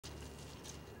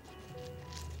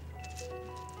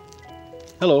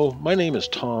Hello, my name is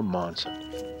Tom Monson,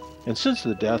 and since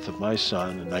the death of my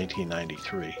son in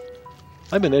 1993,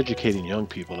 I've been educating young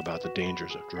people about the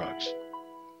dangers of drugs.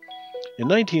 In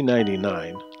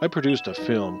 1999, I produced a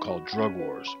film called Drug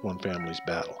Wars, One Family's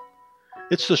Battle.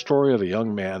 It's the story of a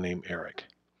young man named Eric.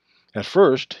 At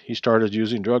first, he started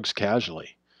using drugs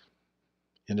casually,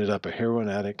 ended up a heroin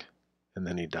addict, and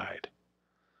then he died.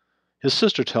 His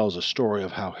sister tells a story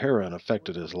of how heroin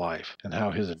affected his life and how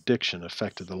his addiction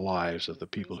affected the lives of the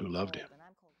people who loved him.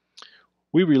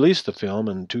 We released the film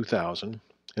in 2000,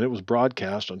 and it was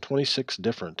broadcast on 26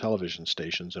 different television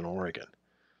stations in Oregon.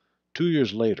 2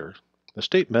 years later, the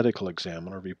state medical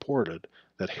examiner reported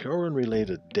that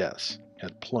heroin-related deaths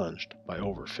had plunged by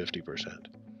over 50%.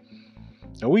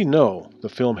 Now we know the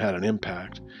film had an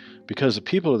impact because the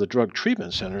people at the drug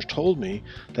treatment centers told me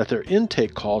that their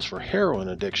intake calls for heroin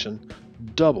addiction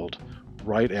doubled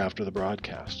right after the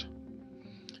broadcast.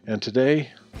 And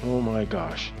today, oh my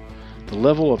gosh, the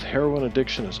level of heroin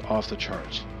addiction is off the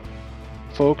charts.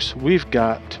 Folks, we've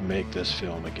got to make this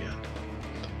film again.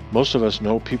 Most of us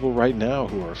know people right now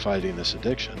who are fighting this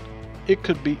addiction. It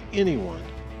could be anyone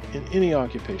in any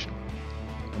occupation.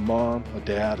 A mom, a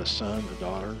dad, a son, a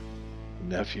daughter, a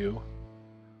nephew,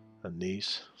 a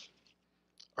niece.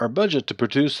 Our budget to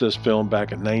produce this film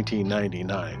back in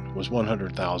 1999 was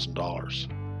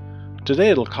 $100,000. Today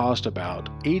it'll cost about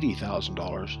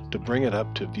 $80,000 to bring it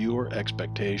up to viewer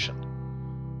expectation.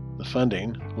 The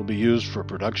funding will be used for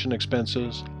production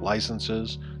expenses,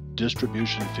 licenses,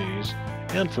 distribution fees,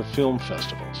 and for film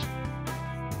festivals.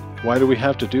 Why do we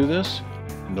have to do this?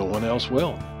 No one else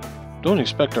will. Don't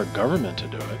expect our government to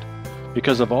do it.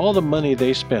 Because of all the money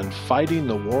they spend fighting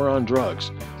the war on drugs,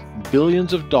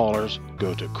 billions of dollars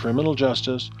go to criminal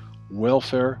justice,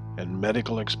 welfare, and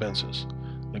medical expenses.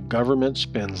 The government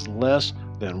spends less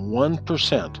than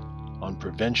 1% on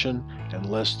prevention and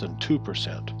less than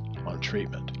 2% on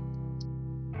treatment.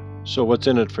 So what's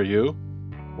in it for you?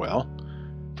 Well,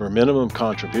 for a minimum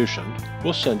contribution,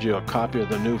 we'll send you a copy of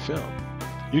the new film.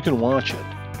 You can watch it,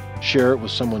 share it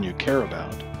with someone you care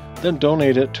about, then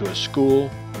donate it to a school,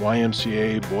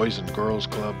 YMCA, Boys and Girls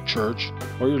Club, church,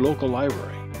 or your local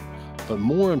library. But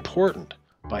more important,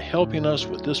 by helping us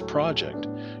with this project,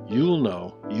 you'll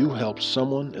know you helped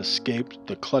someone escape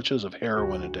the clutches of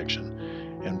heroin addiction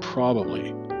and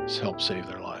probably helped save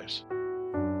their lives.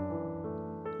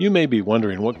 You may be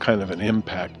wondering what kind of an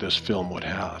impact this film would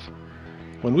have.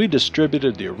 When we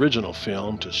distributed the original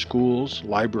film to schools,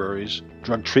 libraries,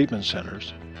 drug treatment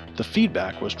centers, the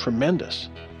feedback was tremendous.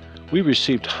 We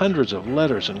received hundreds of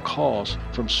letters and calls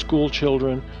from school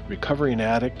children, recovering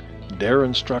addicts, their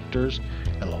instructors,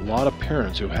 and a lot of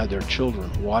parents who had their children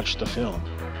watch the film.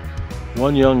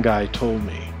 One young guy told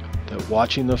me that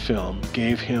watching the film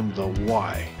gave him the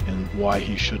why and why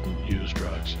he shouldn't use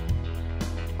drugs.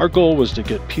 Our goal was to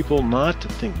get people not to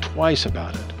think twice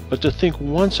about it, but to think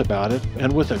once about it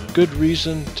and with a good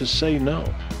reason to say no.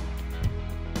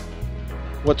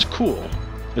 What's cool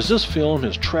is this film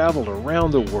has traveled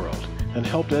around the world and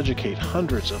helped educate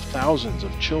hundreds of thousands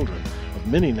of children of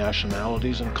many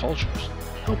nationalities and cultures,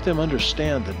 help them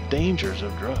understand the dangers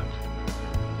of drugs.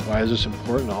 Why is this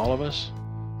important to all of us?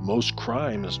 Most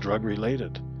crime is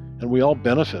drug-related, and we all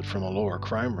benefit from a lower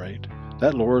crime rate.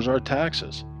 That lowers our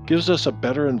taxes, gives us a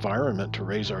better environment to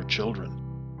raise our children.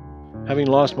 Having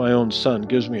lost my own son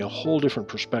gives me a whole different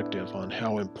perspective on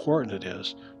how important it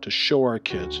is to show our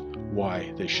kids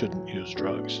why they shouldn't use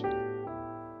drugs.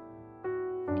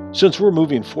 Since we're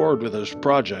moving forward with this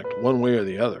project one way or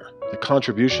the other, the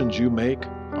contributions you make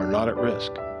are not at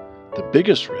risk. The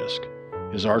biggest risk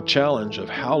is our challenge of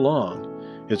how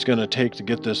long it's going to take to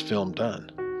get this film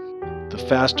done. The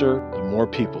faster, the more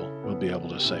people we'll be able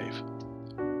to save.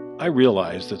 I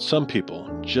realize that some people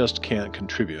just can't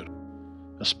contribute,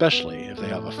 especially if they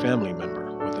have a family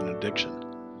member with an addiction.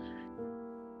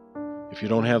 If you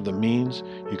don't have the means,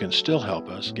 you can still help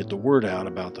us get the word out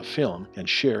about the film and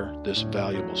share this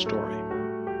valuable story.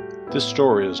 This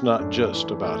story is not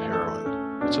just about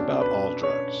heroin, it's about all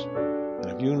drugs.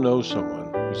 And if you know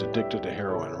someone who's addicted to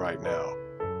heroin right now,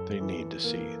 they need to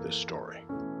see this story.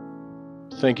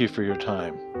 Thank you for your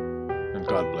time, and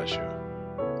God bless you.